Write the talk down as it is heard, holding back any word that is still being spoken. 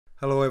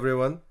Hello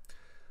everyone.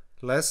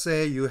 Let's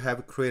say you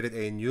have created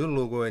a new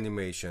logo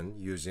animation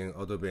using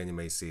Adobe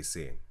Animate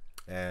CC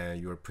and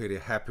you're pretty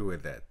happy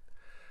with it.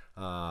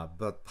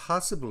 But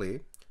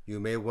possibly you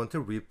may want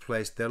to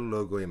replace that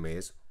logo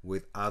image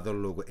with other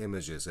logo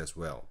images as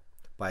well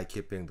by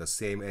keeping the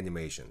same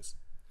animations.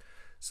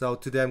 So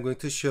today I'm going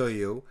to show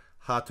you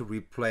how to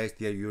replace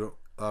your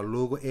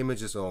logo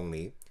images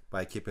only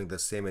by keeping the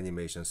same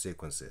animation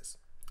sequences.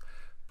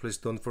 Please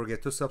don't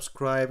forget to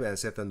subscribe and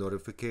set the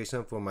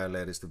notification for my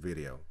latest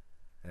video.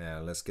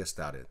 And let's get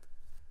started.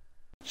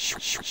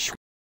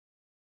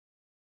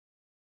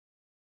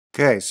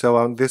 Okay,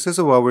 so this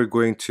is what we're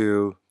going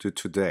to do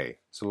today.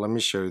 So let me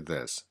show you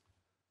this.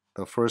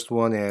 The first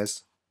one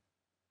is,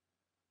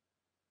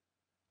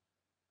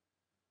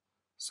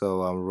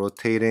 so I'm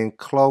rotating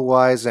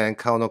clockwise and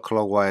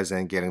counterclockwise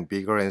and getting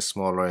bigger and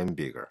smaller and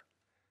bigger.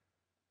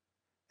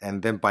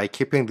 And then by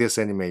keeping this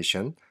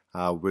animation,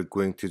 we're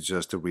going to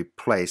just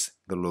replace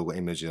the logo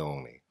image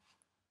only.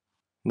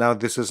 Now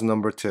this is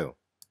number 2.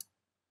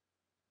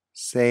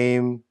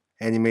 Same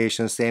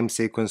animation, same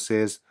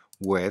sequences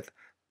with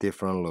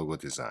different logo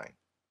design.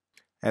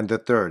 And the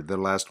third, the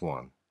last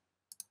one.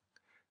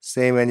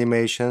 Same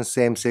animation,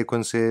 same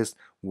sequences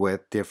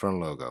with different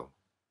logo.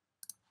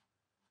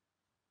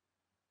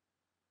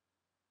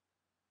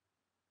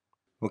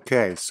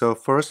 Okay, so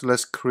first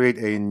let's create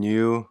a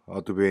new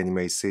Adobe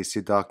Animate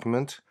CC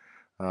document.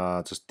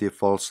 Just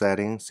default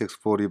setting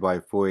 640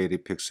 by 480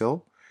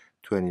 pixel,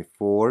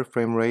 24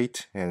 frame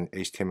rate, and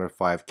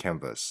HTML5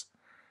 canvas.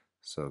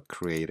 So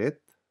create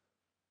it.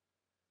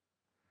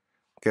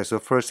 Okay, so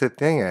first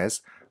thing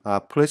is,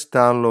 please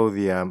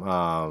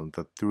download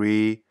the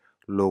 3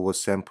 logo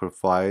sample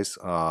files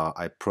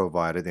I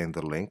provided in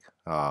the link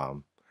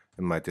in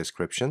my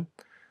description.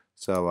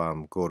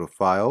 So go to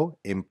File,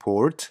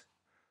 Import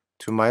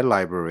to my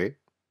library,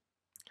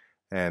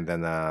 and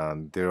then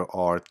there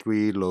are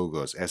 3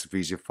 logos,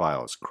 SVG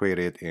files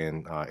created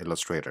in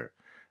Illustrator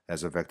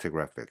as a vector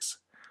graphics.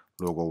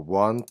 Logo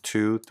 1,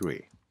 2,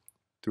 3.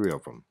 3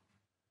 of them.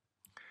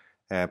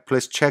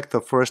 Please check the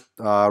first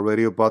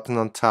radio button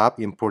on top.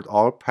 Import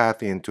all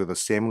path into the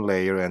same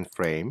layer and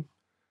frame.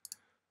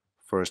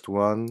 First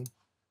one,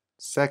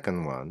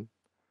 second one,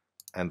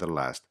 and the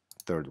last,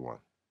 third one.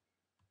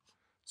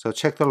 So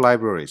check the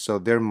library. So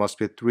there must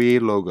be 3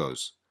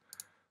 logos.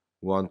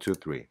 1, 2,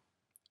 3.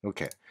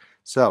 Okay.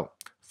 So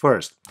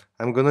first,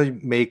 I'm gonna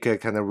make a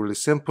kind of really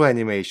simple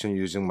animation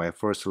using my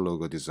first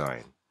logo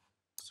design.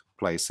 So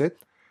place it.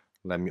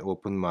 Let me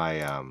open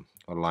my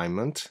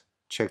alignment.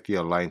 Check the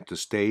align to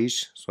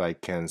stage so I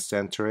can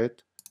center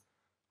it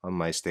on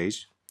my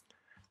stage.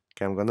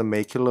 Okay, I'm gonna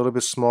make it a little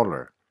bit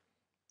smaller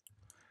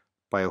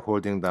by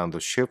holding down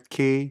the shift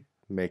key.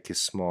 Make it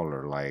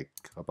smaller, like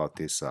about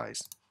this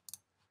size.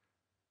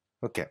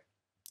 Okay,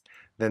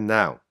 then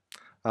now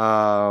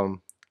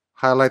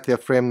highlight the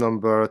frame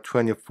number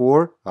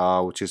 24,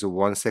 which is a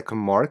 1 second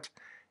mark.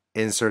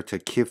 Insert a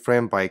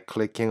keyframe by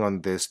clicking on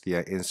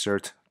the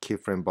insert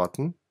keyframe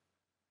button,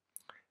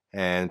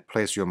 and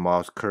place your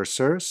mouse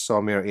cursor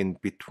somewhere in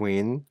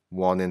between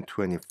 1 and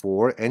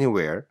 24,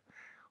 anywhere.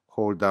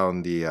 Hold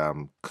down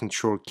the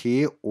control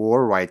key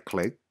or right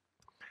click,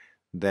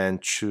 then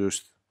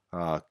choose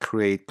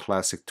create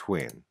classic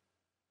twin.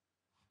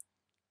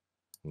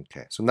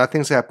 Okay, so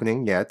nothing's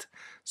happening yet.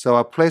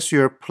 So place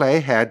your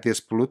playhead, this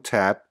blue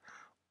tab,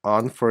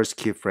 on first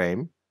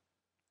keyframe.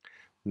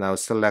 Now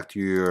select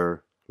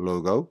your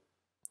logo,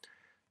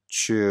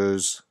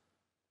 choose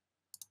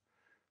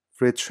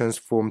free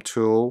transform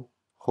tool,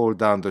 hold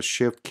down the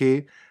shift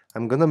key.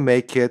 I'm gonna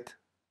make it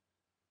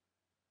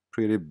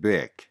pretty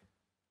big,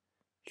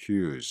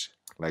 huge,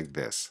 like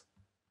this.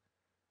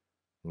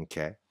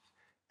 Okay,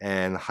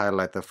 and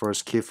highlight the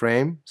first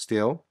keyframe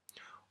still.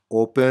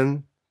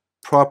 Open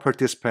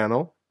properties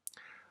panel.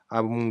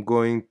 I'm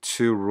going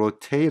to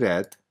rotate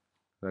it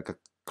like a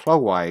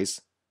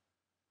clockwise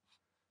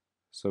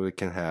so we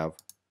can have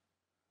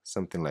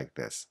something like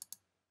this.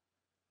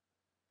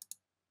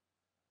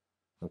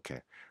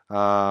 Okay,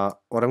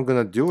 what I'm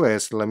gonna do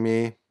is, let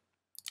me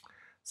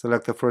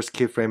select the first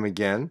keyframe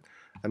again.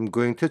 I'm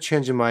going to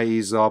change my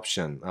ease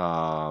option,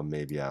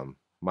 maybe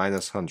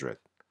 -100,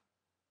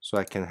 so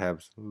I can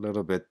have a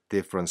little bit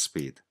different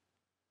speed,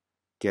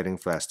 getting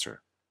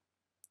faster.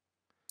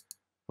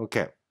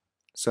 Okay,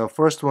 so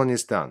first one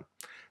is done.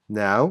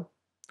 Now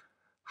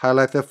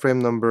highlight the frame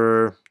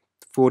number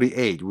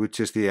 48,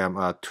 which is the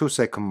 2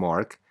 second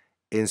mark.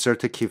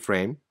 Insert a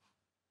keyframe,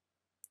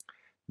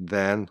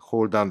 then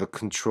hold down the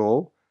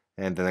control,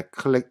 and then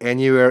click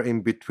anywhere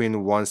in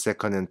between 1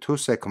 second and 2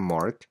 second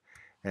mark,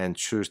 and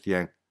choose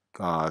the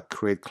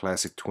create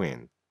classic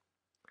twin.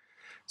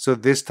 So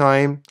this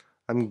time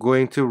I'm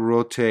going to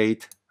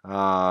rotate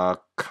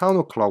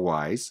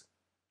counterclockwise,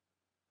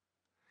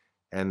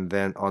 and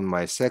then on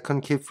my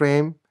second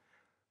keyframe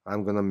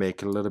I'm gonna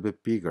make it a little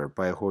bit bigger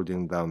by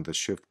holding down the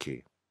shift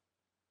key.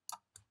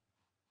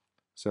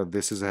 So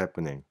this is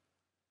happening.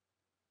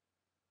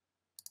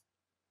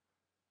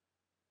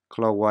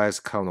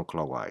 Clockwise,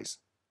 counterclockwise.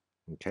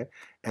 Okay,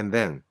 and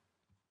then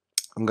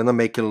I'm gonna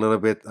make it a little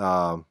bit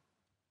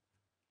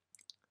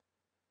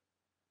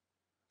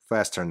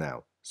faster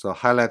now. So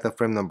highlight the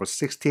frame number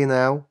 60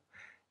 now,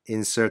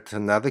 insert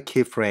another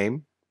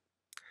keyframe,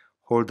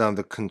 hold down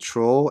the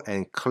control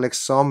and click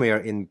somewhere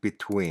in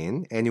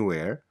between,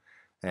 anywhere,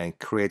 and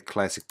create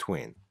classic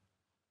twin.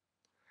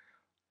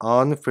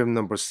 On frame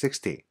number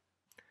 60,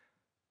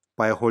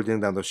 by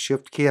holding down the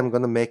shift key, I'm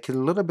going to make it a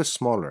little bit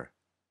smaller,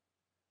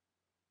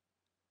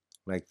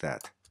 like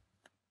that.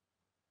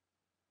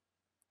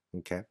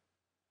 Okay.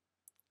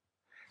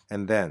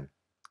 And then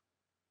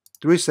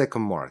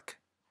 3-second mark,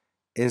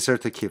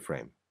 insert a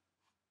keyframe.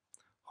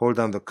 Hold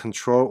down the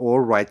control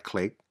or right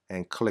click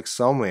and click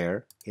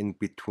somewhere in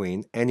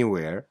between,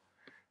 anywhere,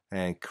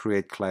 and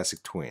create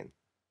classic twin.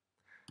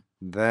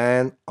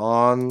 Then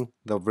on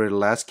the very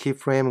last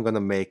keyframe, I'm going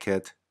to make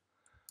it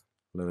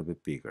a little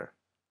bit bigger.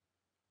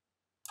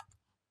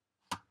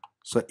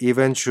 So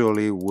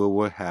eventually we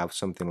will have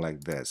something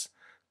like this.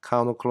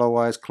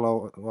 Counterclockwise,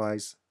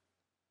 clockwise.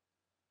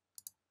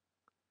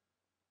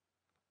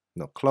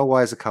 No,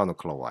 clockwise,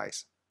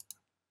 counterclockwise.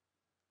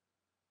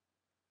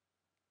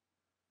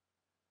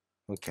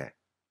 Okay.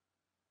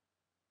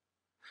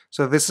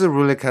 So this is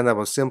really kind of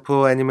a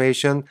simple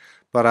animation,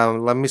 but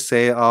let me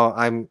say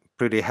I'm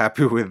pretty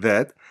happy with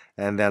that.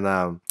 And then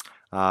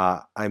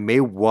I may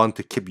want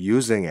to keep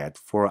using it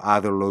for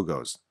other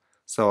logos.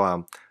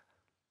 So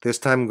this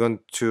time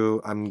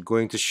I'm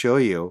going to show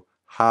you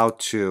how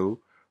to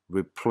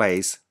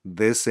replace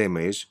this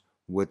image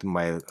with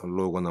my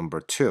logo number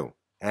 2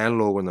 and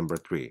logo number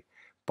 3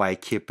 by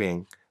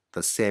keeping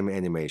the same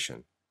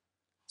animation.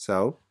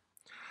 So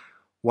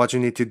what you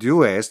need to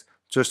do is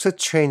just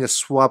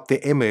swap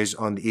the image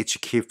on each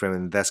keyframe,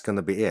 and that's going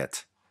to be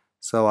it.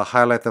 So I'll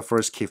highlight the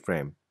first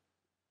keyframe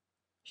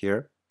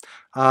here.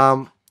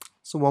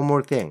 So one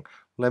more thing.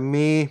 Let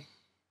me,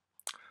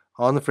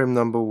 on frame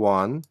number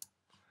 1,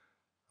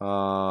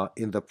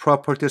 in the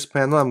properties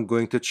panel, I'm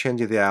going to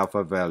change the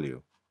alpha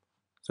value.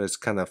 So it's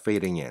kind of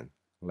fading in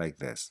like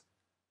this.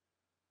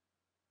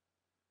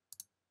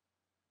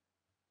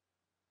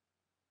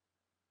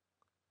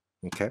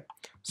 Okay,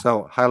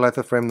 so highlight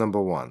the frame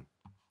number 1.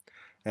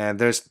 And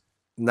there's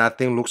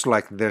nothing, looks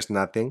like there's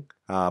nothing,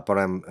 but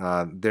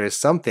there is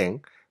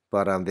something,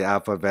 but the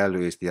alpha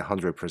value is the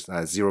 100%,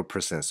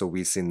 0%, so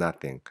we see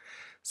nothing.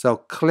 So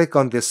click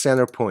on the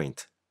center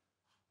point.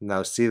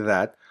 Now see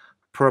that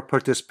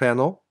properties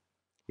panel,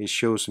 it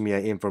shows me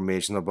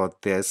information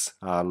about this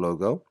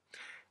logo.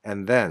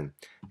 And then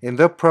in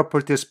the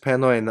properties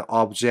panel in the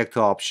object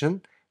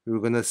option, we're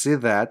going to see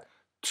that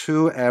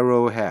 2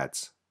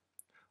 arrowheads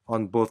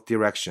on both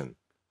direction.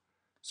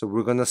 So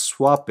we're going to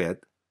swap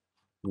it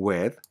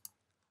with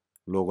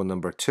logo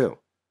number 2.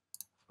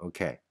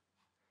 Okay.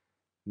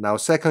 Now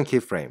second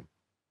keyframe.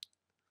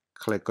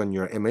 Click on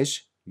your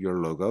image, your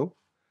logo.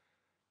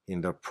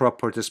 In the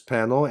properties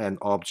panel and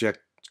object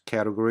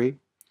category,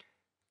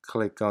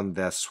 click on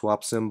the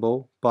swap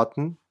symbol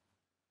button.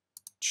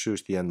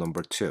 Choose the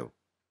number 2.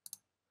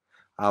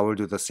 I will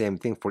do the same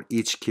thing for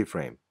each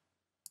keyframe.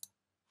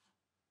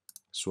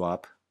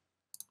 Swap.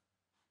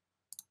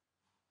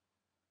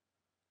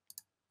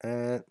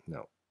 And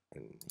no,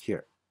 and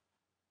here.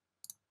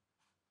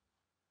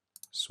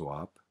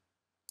 Swap.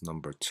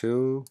 Number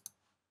 2.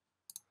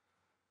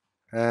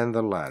 And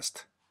the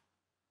last.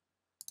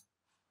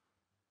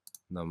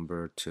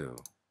 Number 2.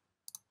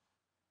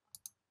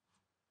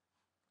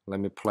 Let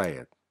me play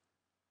it.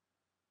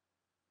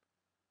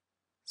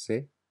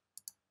 See?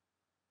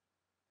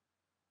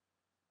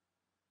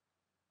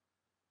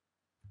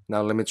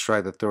 Now let me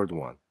try the third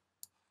one.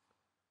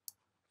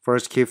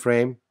 First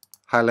keyframe,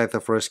 highlight the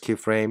first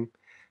keyframe,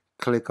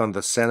 click on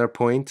the center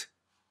point.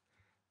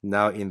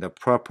 Now in the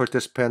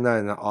properties panel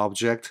and the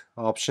object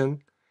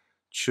option,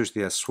 choose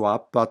the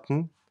swap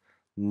button.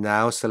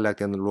 Now select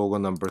the logo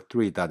number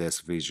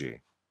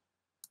 3.svg.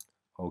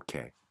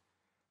 Okay.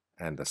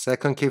 And the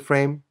second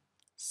keyframe,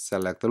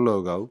 select the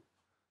logo,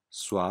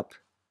 swap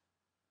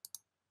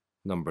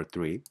number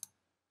 3.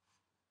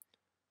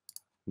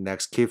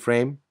 Next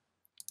keyframe,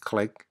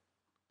 click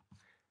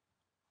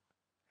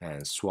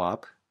and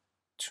swap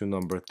to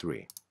number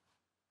 3.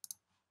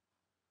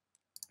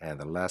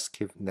 And the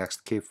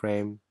next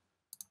keyframe,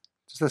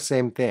 it's the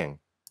same thing.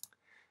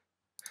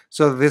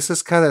 So this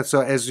is kind of,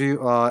 so as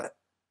you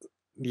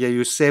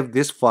you save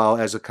this file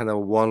as a kind of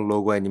one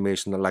logo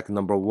animation like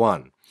number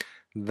 1.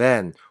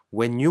 Then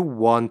when you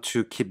want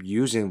to keep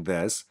using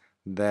this,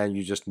 then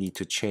you just need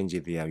to change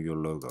it via your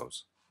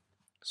logos.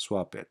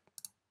 Swap it.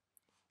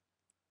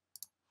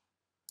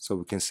 So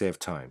we can save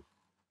time.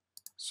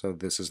 So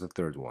this is the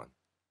third one.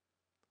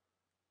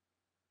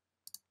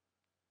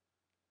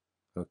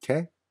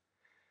 Okay.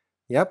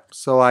 Yep.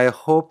 So I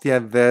hope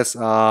that this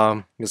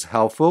is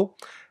helpful.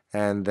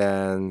 And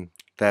then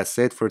that's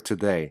it for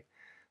today.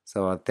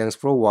 So thanks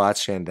for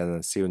watching, and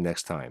then see you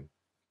next time.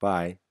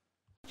 Bye.